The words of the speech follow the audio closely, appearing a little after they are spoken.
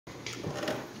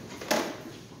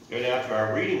Go now to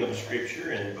our reading of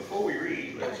Scripture, and before we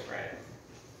read, let's pray.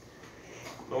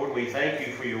 Lord, we thank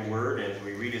you for your word. As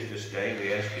we read it this day,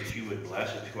 we ask that you would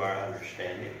bless it to our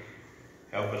understanding.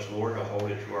 Help us, Lord, to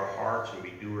hold it to our hearts and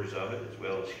be doers of it as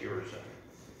well as hearers of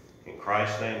it. In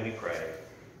Christ's name we pray.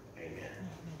 Amen.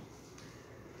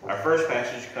 Our first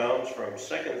passage comes from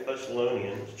 2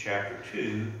 Thessalonians chapter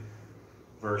 2,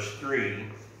 verse 3,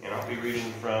 and I'll be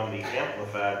reading from the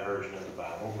Amplified version of the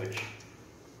Bible, which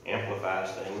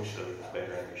amplifies things so it's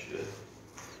better understood.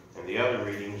 And the other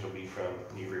readings will be from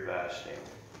New Revised Standard.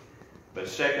 But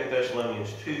 2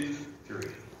 Thessalonians 2,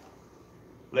 3.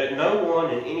 Let no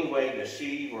one in any way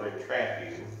deceive or entrap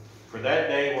you, for that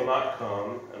day will not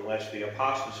come unless the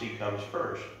apostasy comes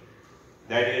first.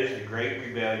 That is, the great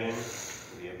rebellion,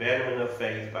 the abandonment of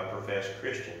faith by professed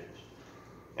Christians.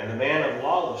 And the man of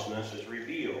lawlessness is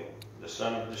revealed, the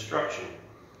son of destruction,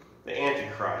 the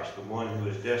Antichrist, the one who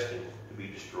is destined to be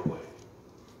destroyed.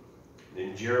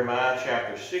 Then Jeremiah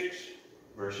chapter 6,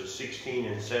 verses 16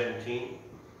 and 17.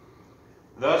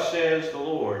 Thus says the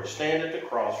Lord, stand at the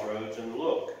crossroads and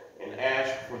look, and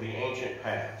ask for the ancient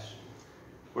paths,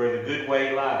 where the good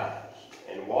way lies,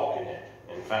 and walk in it,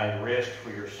 and find rest for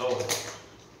your souls.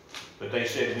 But they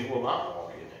said, we will not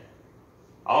walk in it.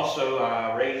 Also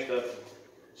I raised up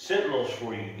sentinels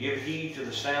for you, give heed to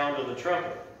the sound of the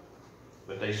trumpet.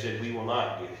 But they said, we will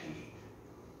not give heed.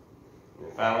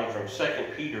 And finally from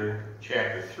 2 Peter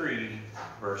chapter 3,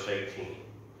 verse 18.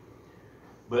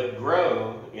 But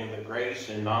grow in the grace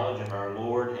and knowledge of our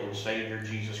Lord and Savior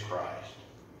Jesus Christ.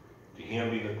 To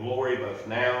him be the glory both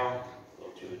now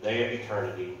and to the day of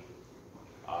eternity.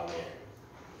 Amen.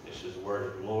 This is the word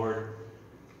of the Lord.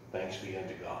 Thanks be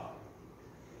unto God.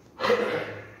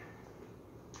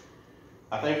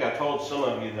 I think I told some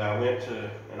of you that I went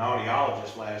to an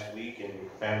audiologist last week and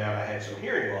found out I had some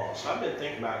hearing loss. I've been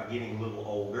thinking about getting a little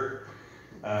older.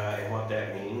 And what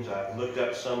that means. I've looked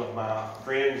up some of my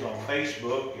friends on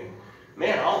Facebook, and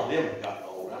man, all of them have gotten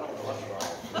old. I don't know what's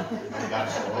wrong. They got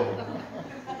so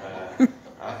old.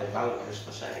 I think I look just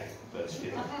the same, but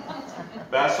still.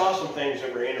 But I saw some things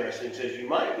that were interesting. It says you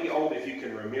might be old if you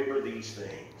can remember these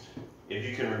things. If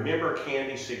you can remember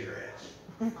candy cigarettes.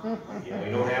 We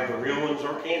don't have the real ones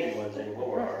or candy ones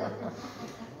anymore.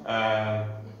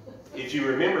 If you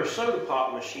remember soda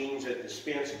pop machines that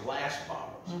dispense glass bottles.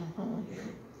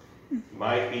 You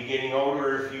might be getting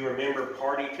older if you remember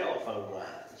party telephone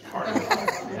lines.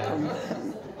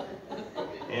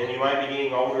 And you might be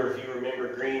getting older if you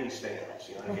remember green stamps.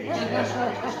 Like H&S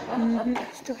green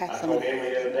stamps. I told Emily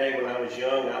the other day when I was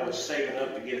young, I was saving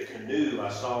up to get a canoe I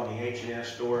saw in the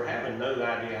H&S store, having no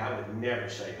idea I would never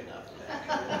save enough for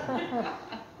that canoe.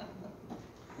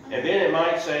 And then it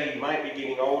might say you might be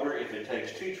getting older if it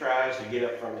takes 2 tries to get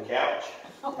up from the couch.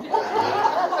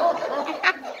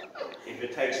 If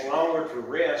it takes longer to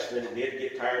rest than it did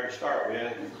get tired to start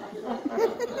with.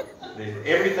 If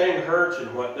everything hurts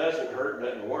and what doesn't hurt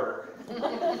doesn't work.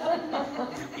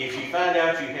 If you find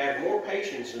out you have more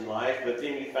patience in life, but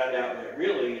then you find out that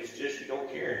really it's just you don't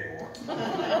care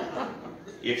anymore.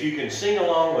 If you can sing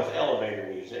along with elevator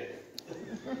music.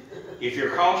 If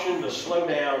you're cautioned to slow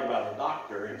down by the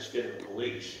doctor instead of the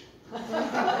police.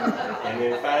 And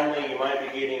then finally, you might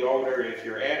be getting older if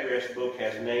your address book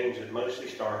has names that mostly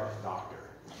start with doctor.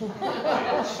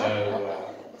 And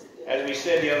so, as we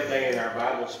said the other day in our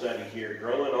Bible study here,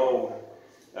 growing old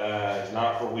is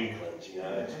not for weaklings.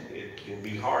 It can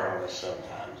be hard on us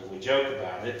sometimes, and we joke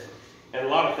about it. And a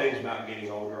lot of things about getting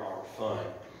older are fun.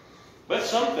 But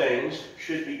some things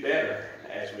should be better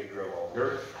as we grow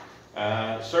older.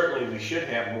 Certainly we should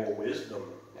have more wisdom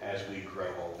as we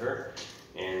grow older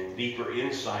and deeper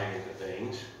insight into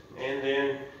things. And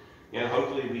then,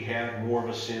 hopefully we have more of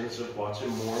a sense of what's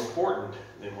more important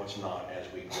than what's not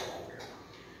as we grow older.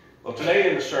 Well, today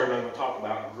in the sermon I'm going to talk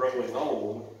about growing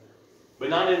old, but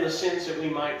not in the sense that we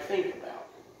might think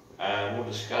about. We'll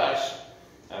discuss,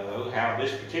 though, how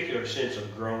this particular sense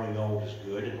of growing old is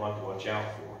good and what to watch out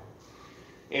for.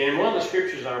 And one of the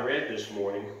scriptures I read this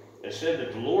morning, it said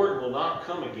that the Lord will not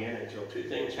come again until 2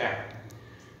 things happen.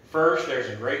 First, there's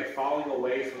a great falling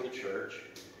away from the church.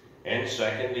 And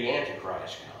second, the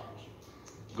Antichrist comes.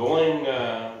 Going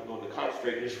to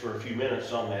concentrate just for a few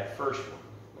minutes on that first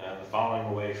one, the falling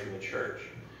away from the church.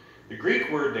 The Greek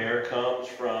word there comes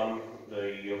from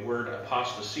the word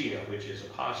apostasia, which is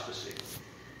apostasy.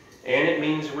 And it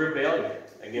means a rebellion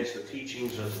against the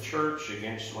teachings of the church,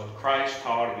 against what Christ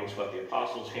taught, against what the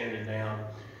apostles handed down,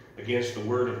 against the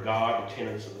word of God and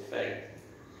tenets of the faith.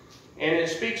 And it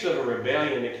speaks of a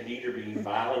rebellion that can either be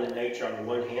violent in nature on the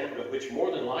one hand, but which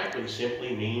more than likely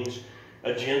simply means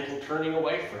a gentle turning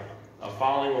away from, a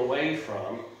falling away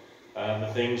from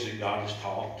the things that God has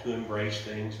taught, to embrace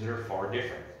things that are far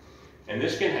different. And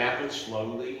this can happen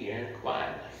slowly and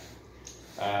quietly.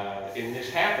 And this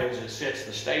happens, it sets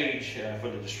the stage for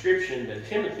the description that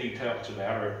Timothy talks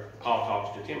about, or Paul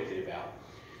talks to Timothy about.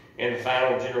 In the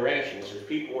final generation, it says,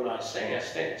 people will not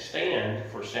stand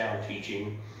for sound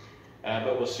teaching,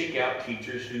 but will seek out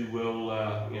teachers who will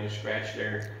scratch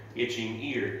their itching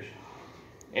ears.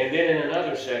 And then in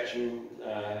another section,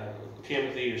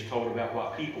 Timothy is told about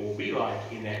what people will be like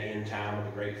in that end time of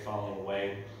the great falling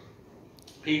away.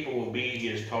 People will be, he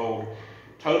is told,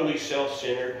 totally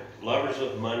self-centered, lovers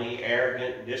of money,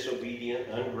 arrogant, disobedient,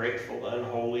 ungrateful,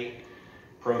 unholy,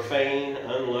 profane,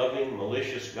 unloving,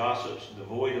 malicious gossips,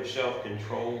 devoid of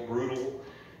self-control, brutal,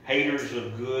 haters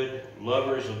of good,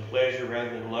 lovers of pleasure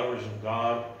rather than lovers of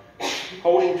God,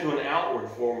 holding to an outward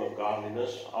form of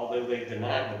godliness, although they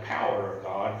deny the power of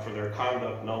God, for their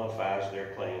conduct nullifies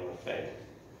their claim of faith.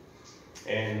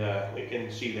 And we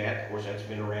can see that. Of course, that's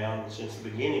been around since the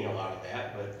beginning, a lot of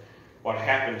that. But what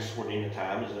happens toward the end of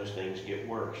time is those things get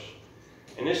worse.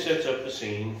 And this sets up the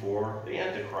scene for the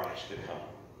Antichrist to come.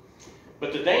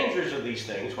 But the dangers of these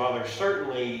things, while they're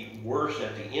certainly worse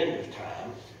at the end of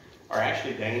time, are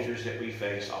actually dangers that we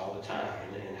face all the time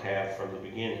and have from the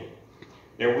beginning.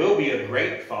 There will be a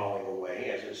great falling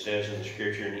away, as it says in the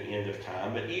Scripture, in the end of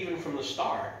time. But even from the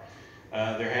start,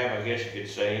 there have, I guess you could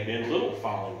say, been little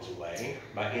fallings away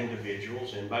by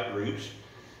individuals and by groups.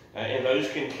 And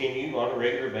those continue on a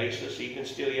regular basis, even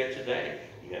still yet today.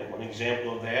 One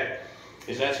example of that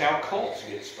is that's how cults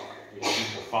get started.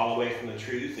 People fall away from the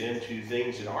truth into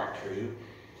things that aren't true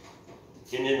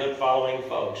and end up following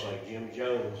folks like Jim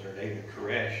Jones or David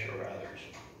Koresh or others.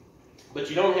 But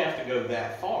you don't have to go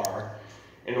that far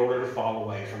in order to fall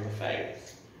away from the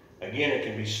faith. Again, it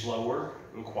can be slower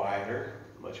and quieter,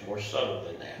 much more subtle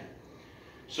than that.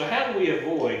 So how do we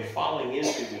avoid falling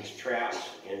into these traps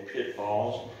and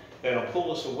pitfalls that'll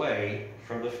pull us away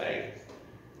from the faith?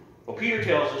 Well, Peter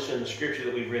tells us in the Scripture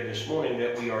that we've read this morning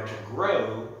that we are to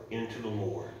grow into the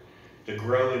Lord, to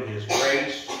grow in His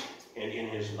grace and in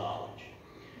His knowledge.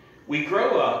 We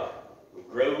grow up, we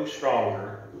grow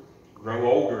stronger, grow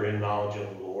older in knowledge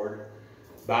of the Lord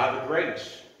by the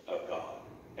grace of God.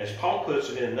 As Paul puts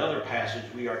it in another passage,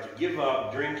 we are to give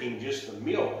up drinking just the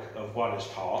milk of what is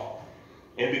taught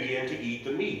and begin to eat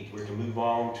the meat. We're to move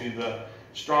on to the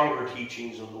stronger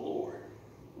teachings of the Lord.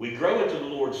 We grow into the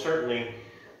Lord certainly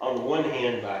on the one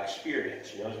hand by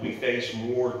experience. As we face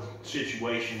more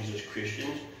situations as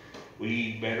Christians,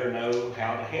 we better know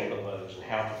how to handle those and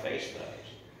how to face those.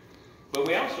 But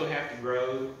we also have to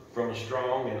grow from a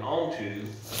strong and onto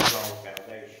a strong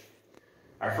foundation.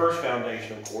 Our first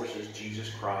foundation, of course, is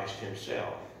Jesus Christ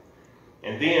Himself.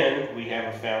 And then we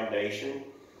have a foundation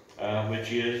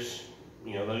which is,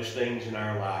 those things in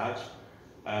our lives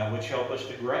which help us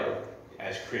to grow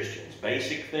as Christians.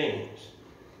 Basic things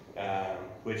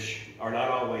which are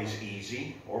not always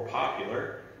easy or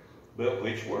popular, but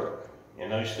which work.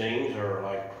 And those things are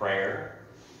like prayer,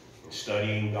 and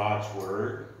studying God's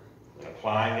Word, and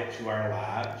applying it to our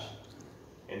lives,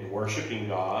 and worshiping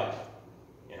God,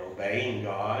 and obeying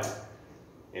God,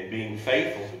 and being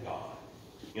faithful to God.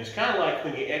 It's kind of like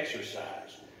when you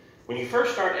exercise. When you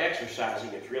first start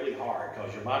exercising, it's really hard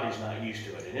because your body's not used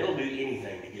to it, and it'll do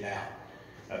anything to get out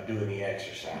of doing the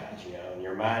exercise, and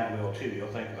your mind will too. You'll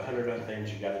think of 100 other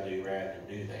things you've got to do rather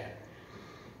than do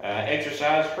that.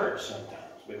 Exercise hurts sometimes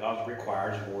because it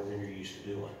requires more than you're used to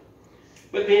doing.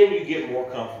 But then you get more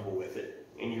comfortable with it,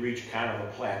 and you reach kind of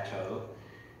a plateau,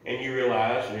 and you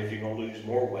realize that if you're going to lose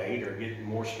more weight or get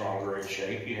more stronger in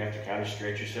shape, you have to kind of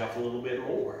stretch yourself a little bit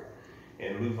more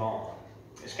and move on.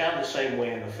 It's kind of the same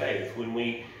way in the faith. When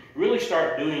we really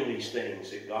start doing these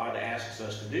things that God asks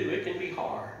us to do, it can be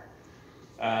hard.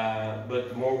 But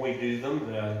the more we do them,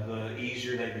 the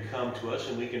easier they become to us,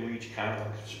 and we can reach kind of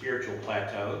a spiritual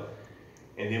plateau.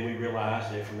 And then we realize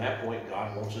that from that point,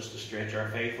 God wants us to stretch our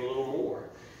faith a little more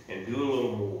and do a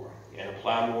little more and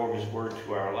apply more of His Word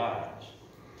to our lives.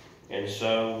 And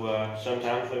so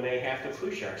sometimes we may have to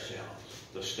push ourselves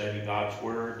to study God's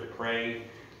Word, to pray,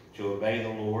 to obey the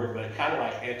Lord. But kind of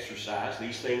like exercise,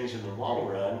 these things in the long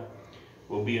run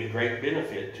will be of great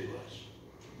benefit to us.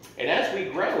 And as we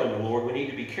grow in the Lord, we need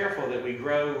to be careful that we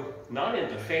grow not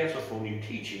into fanciful new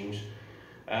teachings,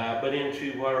 but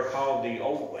into what are called the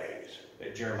old ways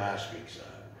that Jeremiah speaks of.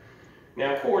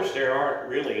 Now, of course, there aren't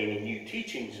really any new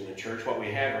teachings in the church. What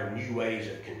we have are new ways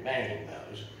of conveying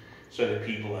those so that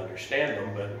people understand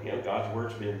them. But, God's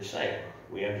Word's been the same.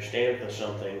 We understand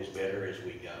some things better as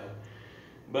we go.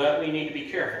 But we need to be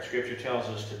careful. Scripture tells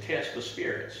us to test the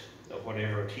spirits of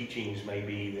whatever teachings may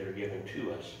be that are given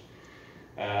to us.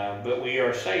 But we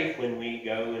are safe when we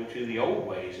go into the old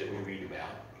ways that we read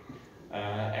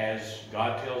about, as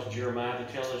God tells Jeremiah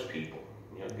to tell his people.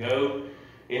 Go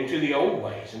into the old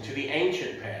ways, into the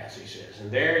ancient paths, he says,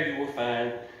 and there you will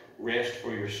find rest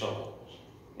for your souls.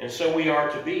 And so we are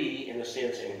to be, in a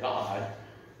sense, in God,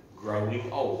 growing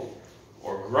old,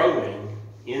 or growing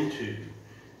into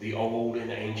the old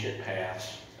and ancient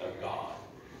paths of God,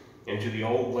 into the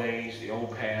old ways, the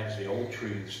old paths, the old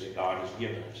truths that God has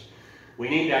given us. We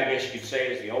need, I guess you could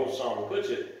say, as the old song puts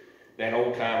it, that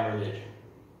old-time religion.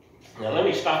 Now let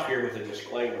me stop here with a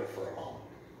disclaimer for a moment.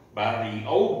 By the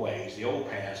old ways, the old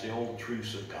paths, the old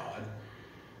truths of God,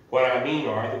 what I mean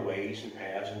are the ways and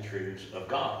paths and truths of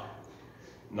God,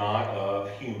 not of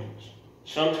humans.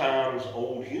 Sometimes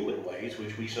old human ways,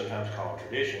 which we sometimes call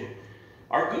tradition,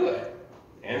 are good,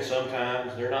 and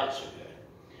sometimes they're not so good.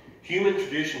 Human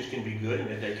traditions can be good in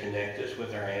that they connect us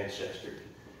with our ancestors.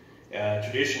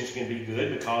 Traditions can be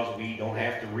good because we don't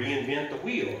have to reinvent the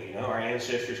wheel. Our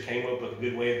ancestors came up with a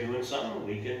good way of doing something,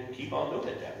 we can keep on doing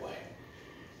it that way.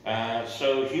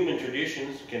 So human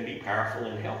traditions can be powerful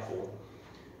and helpful,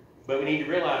 but we need to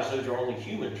realize those are only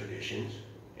human traditions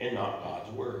and not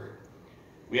God's Word.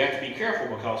 We have to be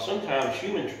careful because sometimes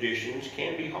human traditions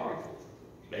can be harmful.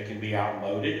 They can be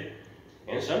outmoded,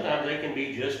 and sometimes they can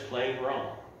be just plain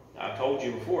wrong. I told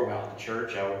you before about the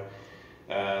church.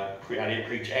 I didn't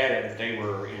preach at it, but they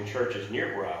were in churches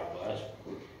near where I was,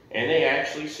 and they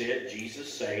actually said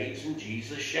Jesus saves and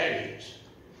Jesus shaves.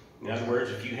 In other words,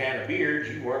 if you had a beard,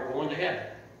 you weren't going to heaven.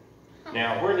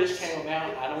 Now, where this came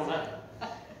about, I don't know.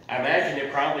 I imagine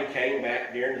it probably came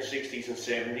back during the 60s and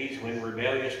 70s when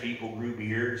rebellious people grew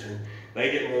beards, and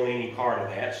they didn't want any part of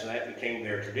that, so that became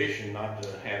their tradition not to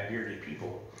have bearded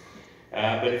people.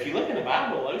 But if you look in the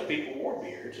Bible, those people wore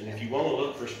beards, and if you want to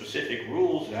look for specific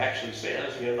rules, it actually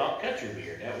says, not cut your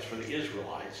beard. That was for the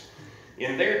Israelites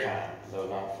in their time, though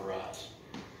not for us.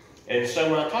 And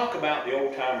so when I talk about the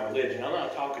old-time religion, I'm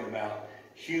not talking about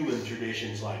human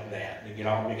traditions like that get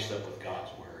all mixed up with God's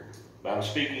Word. But I'm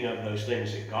speaking of those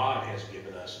things that God has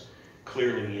given us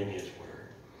clearly in His Word.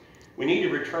 We need to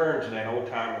return to that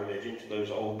old-time religion, to those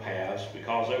old paths,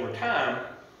 because over time,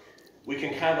 we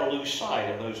can kind of lose sight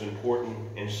of those important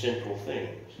and central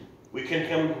things. We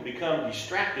can become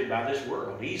distracted by this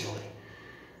world easily.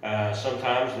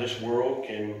 Sometimes this world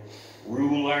can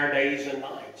rule our days and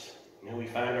nights. We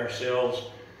find ourselves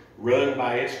run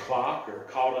by its clock or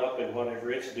caught up in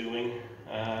whatever it's doing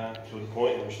to the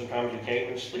point where sometimes we can't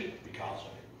even sleep because of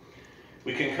it.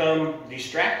 We can become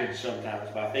distracted sometimes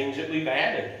by things that we've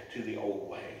added to the old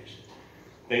ways.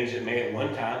 Things that may at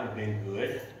one time have been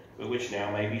good, but which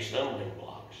now may be stumbling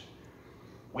blocks.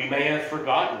 We may have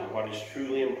forgotten what is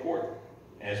truly important.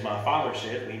 As my father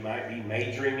said, we might be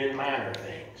majoring in minor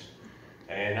things.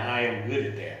 And I am good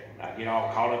at that. I get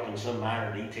all caught up in some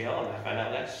minor detail, and I find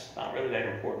out that's not really that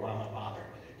important. Why am I bothering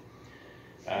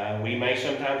with it? We may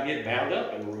sometimes get bound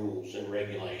up in rules and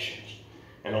regulations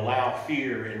and allow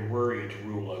fear and worry to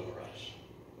rule over us.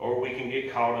 Or we can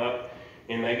get caught up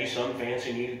in maybe some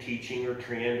fancy new teaching or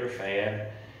trend or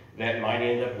fad that might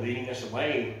end up leading us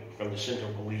away from the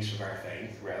central beliefs of our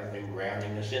faith rather than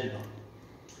grounding us in them.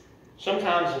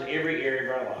 Sometimes in every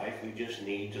area of our life, we just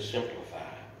need to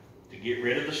simplify, to get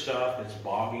rid of the stuff that's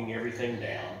bogging everything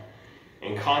down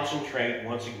and concentrate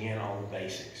once again on the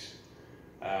basics.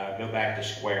 Go back to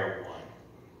square one.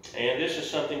 And this is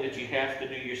something that you have to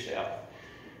do yourself.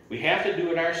 We have to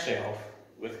do it ourselves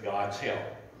with God's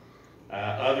help.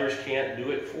 Others can't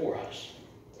do it for us.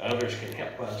 Others can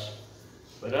help us,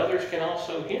 but others can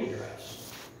also hinder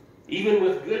us. Even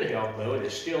with good help, though, it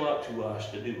is still up to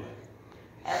us to do it.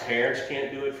 Our parents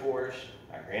can't do it for us.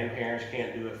 Our grandparents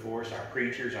can't do it for us. Our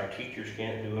preachers, our teachers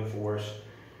can't do it for us.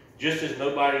 Just as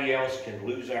nobody else can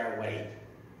lose our weight,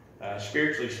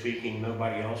 spiritually speaking,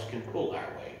 nobody else can pull our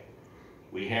weight.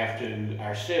 We have to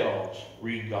ourselves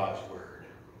read God's Word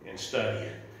and study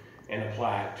it and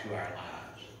apply it to our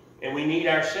lives. And we need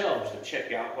ourselves to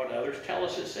check out what others tell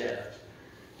us it says.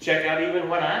 Check out even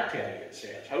what I tell you it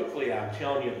says. Hopefully I'm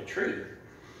telling you the truth,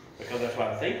 because that's what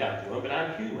I think I'm doing, but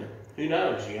I'm human. Who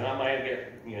knows? I might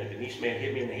get, Denise man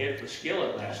hit me in the head with a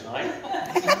skillet last night,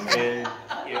 and,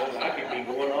 I could be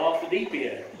going off the deep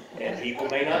end, and people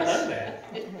may not know that.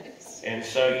 And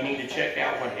so you need to check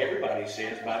out what everybody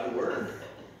says by the Word.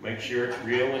 Make sure it's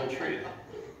real and true.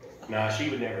 Nah, she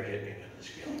would never hit me with a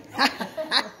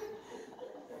skillet.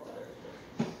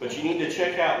 But you need to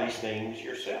check out these things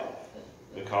yourself,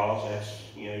 because that's,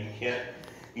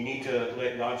 you need to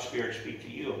let God's Spirit speak to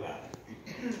you about it.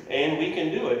 And we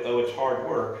can do it, though it's hard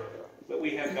work, but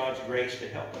we have God's grace to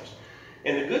help us.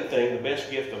 And the good thing, the best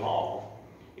gift of all,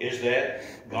 is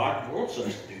that God wants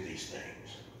us to do these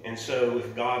things. And so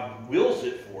if God wills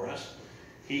it for us,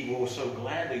 he will so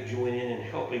gladly join in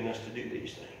helping us to do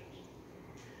these things.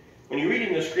 When you read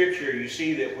in the scripture, you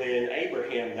see that when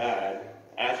Abraham died,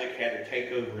 Isaac had to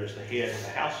take over as the head of the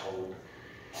household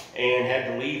and had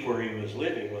to leave where he was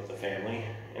living with the family,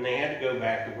 and they had to go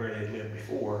back to where they'd lived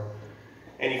before.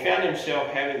 And he found himself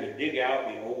having to dig out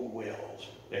the old wells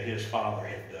that his father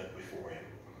had dug before him.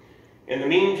 In the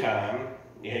meantime,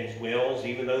 his wells,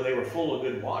 even though they were full of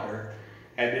good water,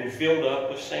 had been filled up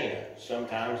with sand,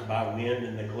 sometimes by wind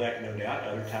and neglect, no doubt,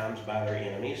 other times by their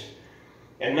enemies.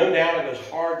 And no doubt it was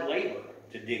hard labor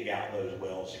to dig out those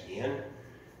wells again,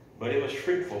 but it was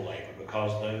fruitful labor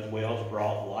because those wells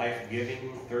brought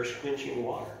life-giving, thirst-quenching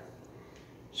water.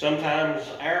 Sometimes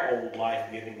our old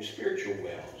life-giving spiritual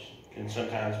wells can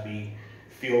sometimes be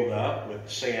filled up with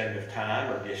the sand of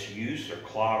time or disuse or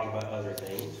clogged by other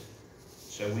things.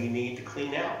 So we need to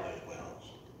clean out those wells.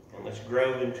 And let's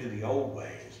grow into the old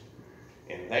ways.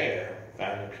 And there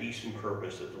find the peace and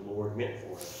purpose that the Lord meant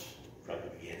for us from the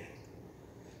beginning.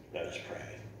 Let us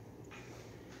pray.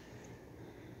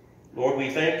 Lord, we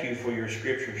thank you for your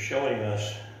scripture showing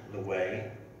us the way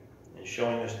and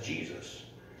showing us Jesus,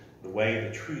 the way,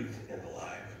 the truth, and the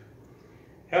life.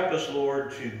 Help us,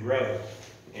 Lord, to grow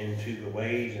into the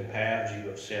ways and paths you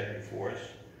have set before us,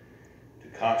 to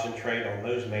concentrate on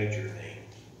those major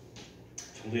things,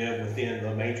 to live within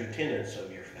the major tenets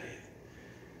of your faith,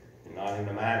 and not in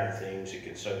the minor things that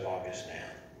can so bog us down.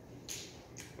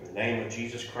 In the name of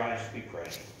Jesus Christ we pray.